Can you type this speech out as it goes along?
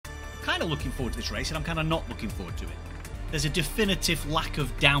kind of looking forward to this race, and I'm kind of not looking forward to it. There's a definitive lack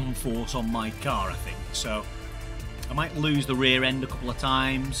of downforce on my car, I think, so I might lose the rear end a couple of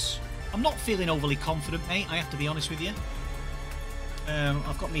times. I'm not feeling overly confident, mate, I have to be honest with you.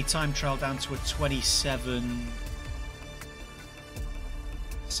 I've got my time trial down to a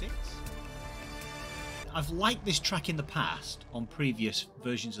 27.6. I've liked this track in the past on previous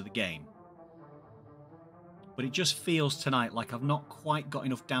versions of the game, but it just feels tonight like I've not quite got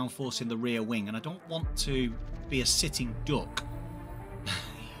enough downforce in the rear wing, and I don't want to be a sitting duck.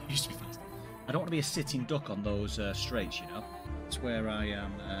 Used to be fast. I don't want to be a sitting duck on those straights, you know. That's where I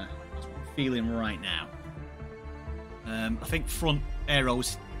am. That's what I'm feeling right now. I think front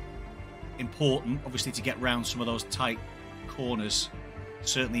aero's important, obviously, to get round some of those tight corners,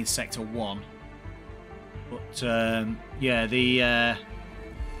 certainly in sector 1. But yeah, the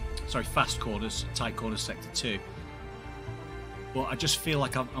fast corners, tight corners, sector 2. But I just feel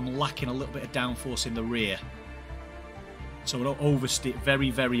like I'm lacking a little bit of downforce in the rear. So I don't oversteer, very,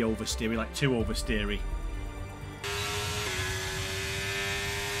 very oversteery, like too oversteery.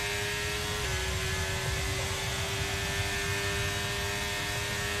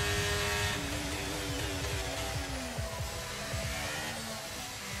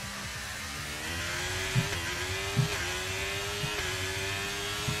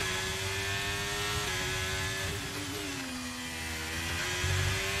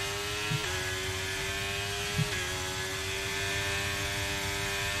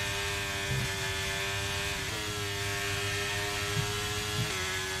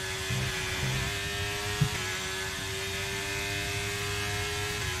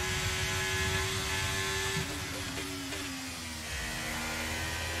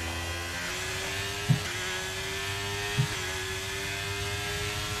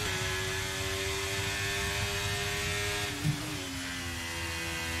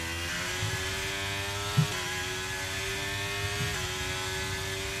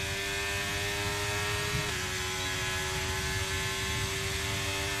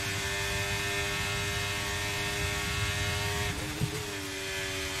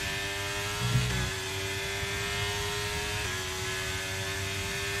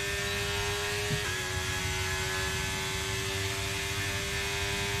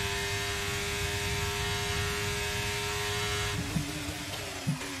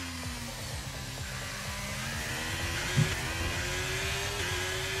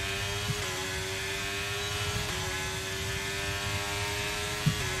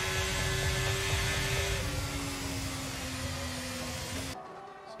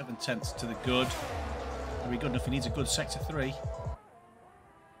 Tenths to the good. Very good enough. He needs a good sector 3. He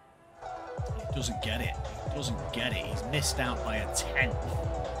doesn't get it. He doesn't get it. He's missed out by a tenth.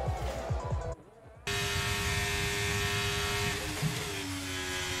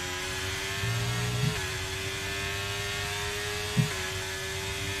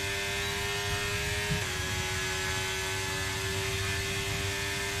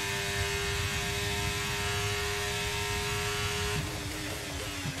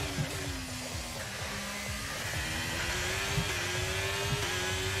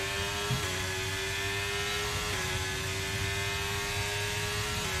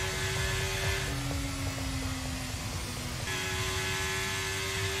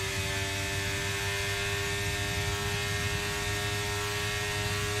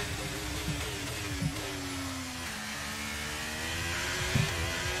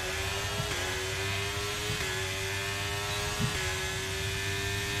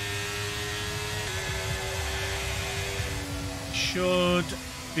 Should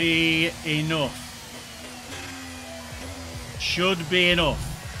be enough. Should be enough.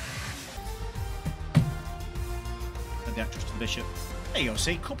 And the actress to the bishop. There you go,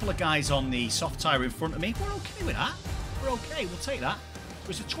 see, a couple of guys on the soft tyre in front of me. We're okay with that. We're okay, we'll take that.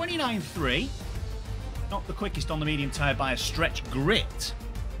 So it's a 29.3. Not the quickest on the medium tyre by a stretch. Grit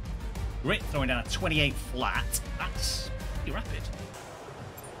throwing down a 28 flat. That's pretty rapid.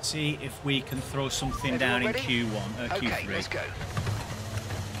 See if we can throw something down in Q1, Okay, Q3. let's go.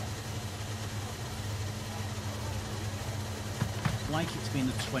 I'd like it to be in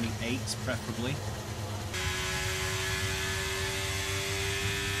the 28s, preferably.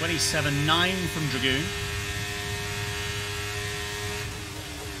 27.9 from Dragoon.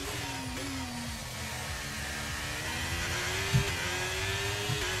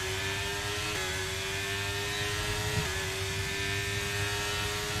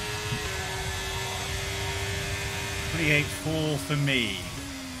 .4 for me.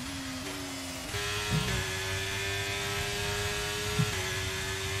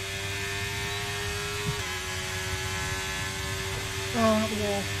 Oh, not the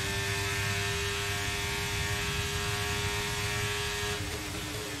wall.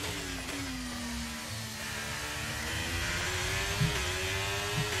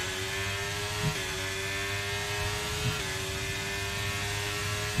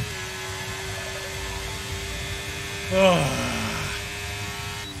 Oh.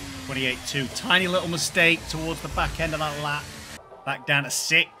 28-2. Tiny little mistake towards the back end of that lap. Back down to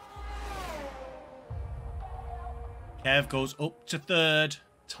 6th. Kev goes up to 3rd.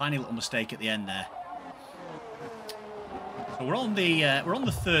 Tiny little mistake at the end there. So we're on the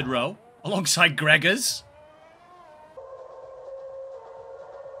 3rd row alongside Gregors.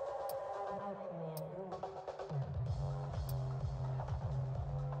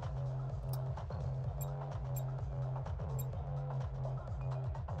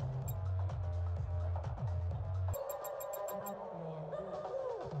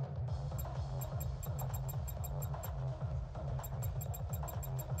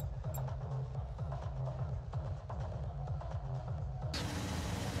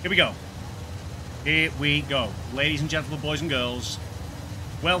 Here we go. Here we go. Ladies and gentlemen, boys and girls,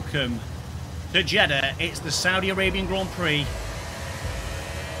 welcome to Jeddah. It's the Saudi Arabian Grand Prix.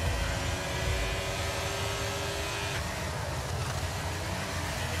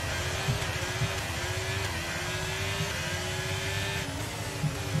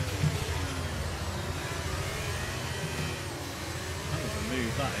 That was a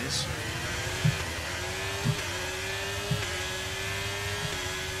move, that is.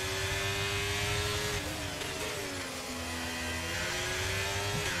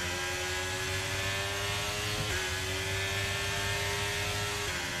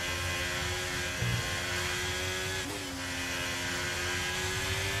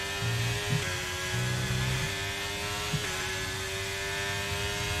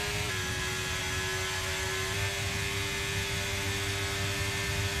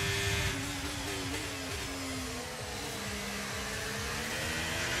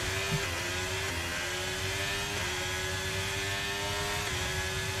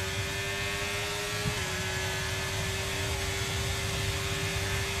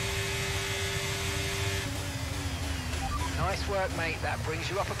 Nice work, mate. That brings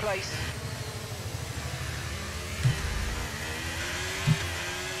you up a place.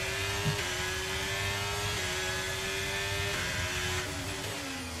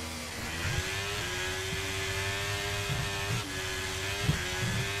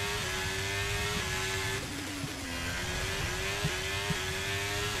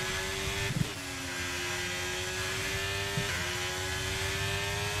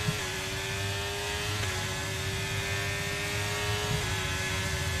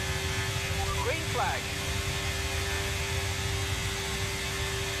 Flag.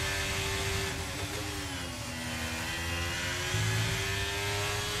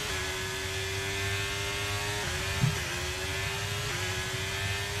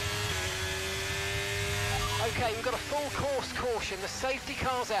 Okay, we've got a full course caution. The safety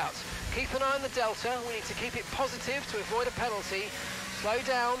car's out. Keep an eye on the delta. We need to keep it positive to avoid a penalty. Slow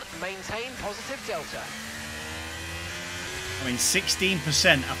down, maintain positive delta. I mean,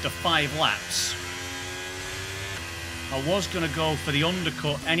 16% after 5 laps. I was going to go for the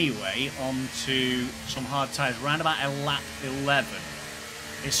undercut anyway onto some hard tyres around about a lap 11.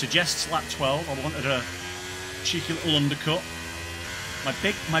 It suggests lap 12. I wanted a cheeky little undercut. My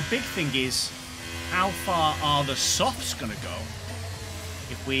big thing is, how far are the softs going to go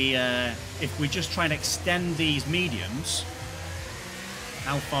if we just try and extend these mediums?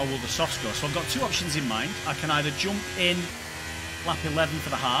 How far will the softs go? So I've got 2 options in mind. I can either jump in lap 11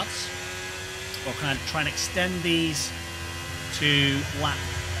 for the hards, or can I try and extend these to lap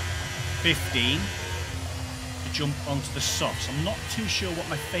 15 to jump onto the softs? I'm not too sure what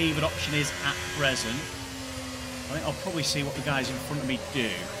my favourite option is at present. I think I'll probably see what the guys in front of me do.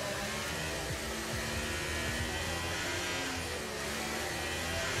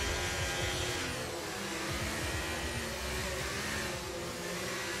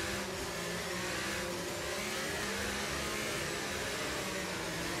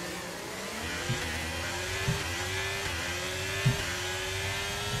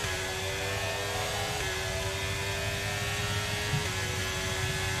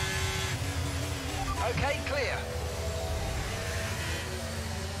 Okay, clear.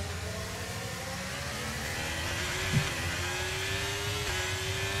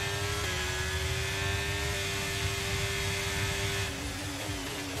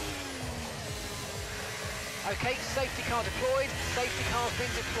 Okay, safety car deployed. Safety car's been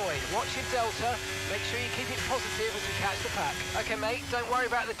deployed. Watch your delta. Make sure you keep it positive as we catch the pack. Okay, mate, don't worry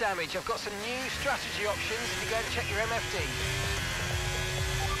about the damage. I've got some new strategy options if you go and check your MFD.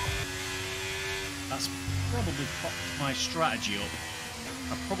 That's probably popped my strategy up.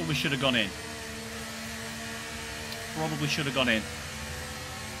 I probably should have gone in. Probably should have gone in.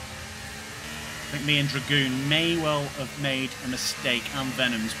 I think me and Dragoon may well have made a mistake, and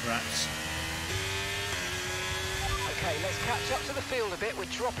Venoms perhaps. Okay, let's catch up to the field a bit. We're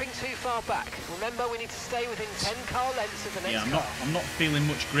dropping too far back. Remember, we need to stay within 10 car lengths of the next car. I'm not feeling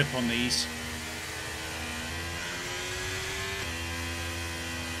much grip on these.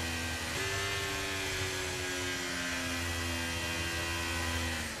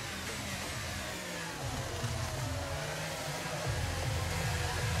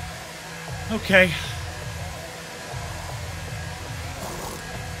 Okay.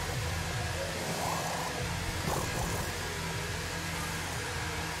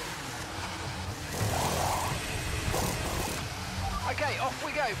 Okay, off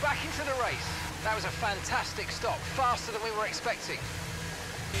we go, back into the race. That was a fantastic stop, faster than we were expecting.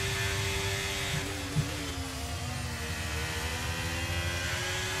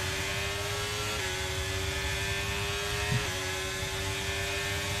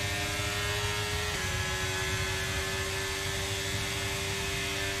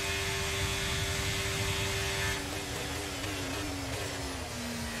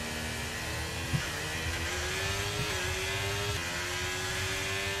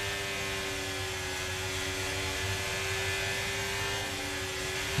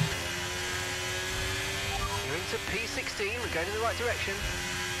 To P16, we're going in the right direction.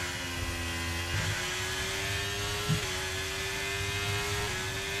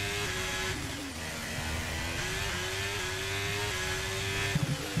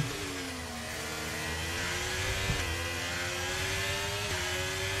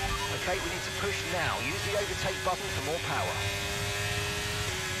 Okay, we need to push now. Use the overtake button for more power.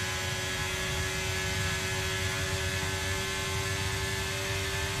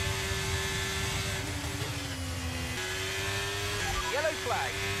 Yellow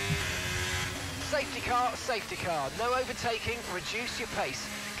flag. Safety car. No overtaking, reduce your pace.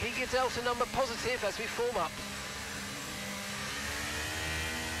 Keep your delta number positive as we form up.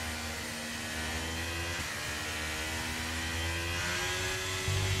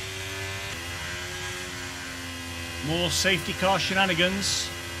 More safety car shenanigans.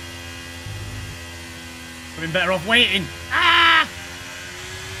 Would have been better off waiting. Ah!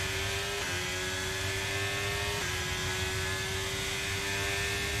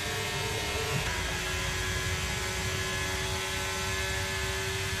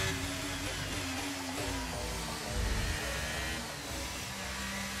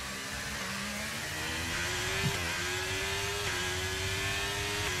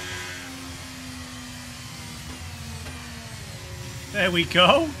 There we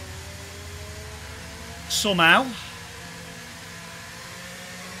go. Somehow.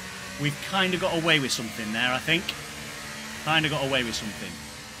 We've kind of got away with something there, I think. Kind of got away with something.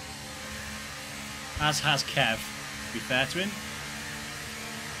 As has Kev, to be fair to him.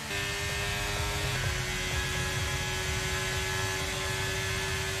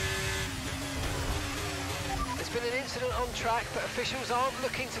 Been an incident on track, but officials aren't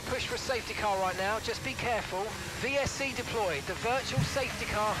looking to push for a safety car right now. Just be careful. VSC deployed. The virtual safety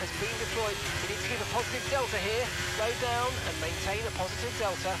car has been deployed. We need to keep a positive delta here. Slow down and maintain a positive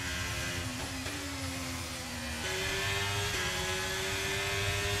delta.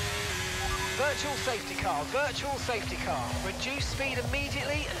 Virtual safety car. Reduce speed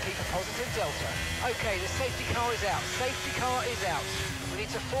immediately and keep a positive delta. Okay, the safety car is out. We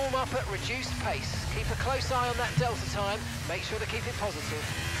need to form up at reduced pace. Keep a close eye on that delta time. Make sure to keep it positive.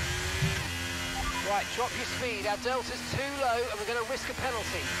 Right, drop your speed. Our delta's too low and we're going to risk a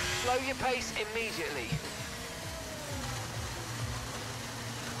penalty. Slow your pace immediately.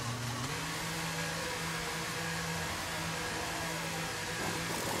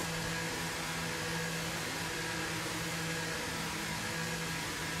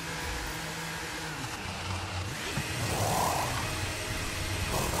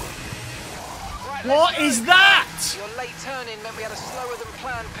 What is that? Your late turn-in meant we had a slower than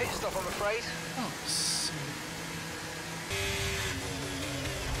planned pit stop, I'm afraid. Oh,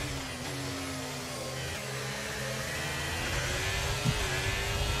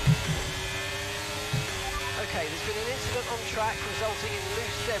 okay, there's been an incident on track resulting in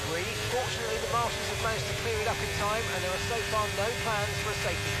loose debris. Fortunately, the marshals have managed to clear it up in time and there are so far no plans for a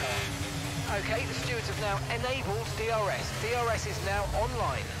safety car. Okay, the stewards have now enabled DRS. DRS is now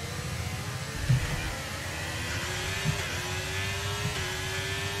online.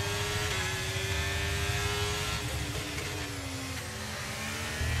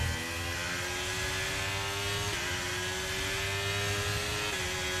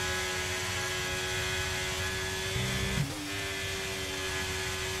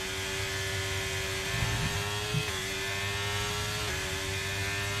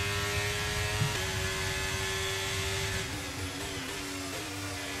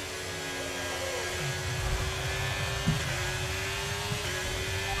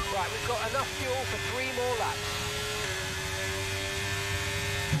 Right, we've got enough fuel for 3 more laps.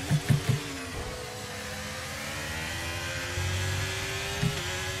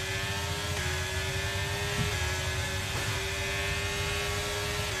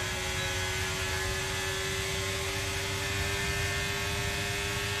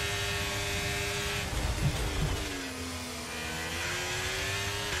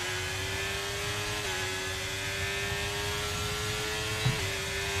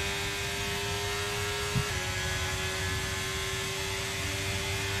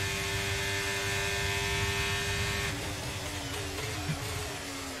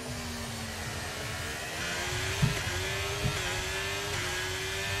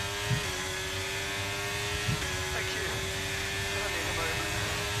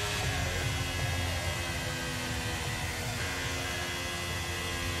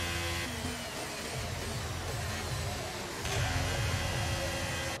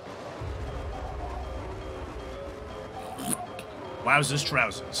 Wowzers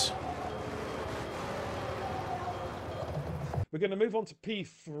trousers. We're going to move on to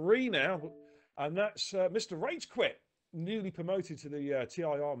P3 now, and that's Mr. Rage Quit, newly promoted to the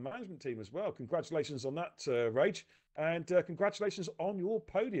TIR management team as well. Congratulations on that, Rage, and congratulations on your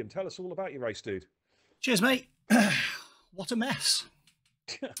podium. Tell us all about your race, dude. Cheers, mate. What a mess.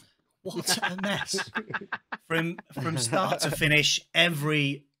 What a mess. From start to finish,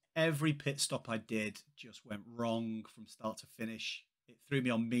 every pit stop I did just went wrong from start to finish. It threw me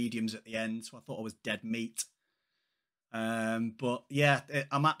on mediums at the end, so I thought I was dead meat. But yeah,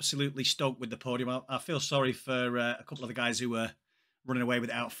 I'm absolutely stoked with the podium. I feel sorry for a couple of the guys who were running away with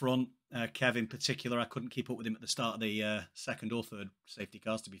it out front. Kev in particular, I couldn't keep up with him at the start of the second or third safety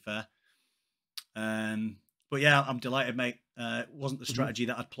cars, to be fair. But yeah, I'm delighted, mate. It wasn't the strategy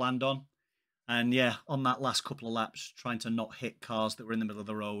that I'd planned on. And yeah, on that last couple of laps, trying to not hit cars that were in the middle of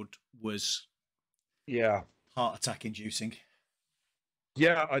the road was heart attack inducing.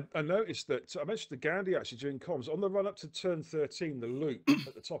 Yeah, I noticed that. I mentioned to Gandhi actually during comms on the run up to turn 13, the loop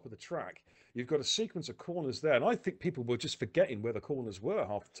at the top of the track. You've got a sequence of corners there, and I think people were just forgetting where the corners were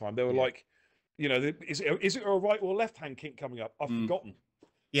half the time. They were like, you know, is it a right or left hand kink coming up? I've forgotten.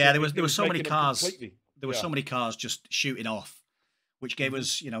 Yeah, so there was so many cars. There were so many cars just shooting off, which gave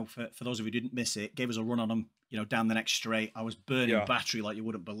us, you know, for those of you who didn't miss it, gave us a run on them, you know, down the next straight. I was burning battery like you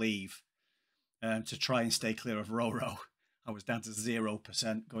wouldn't believe, to try and stay clear of Roro. I was down to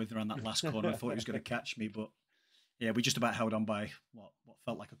 0% going around that last corner. I thought he was going to catch me, but yeah, we just about held on by what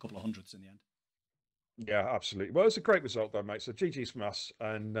felt like a couple of hundredths in the end. Yeah, absolutely. Well, it's a great result, though, mate. So GG's from us,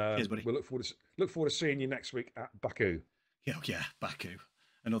 and Cheers, buddy. we'll look forward to seeing you next week at Baku. Yeah, Baku,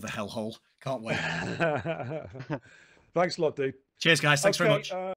 another hellhole. Can't wait. Thanks a lot, dude. Cheers, guys. Thanks very much.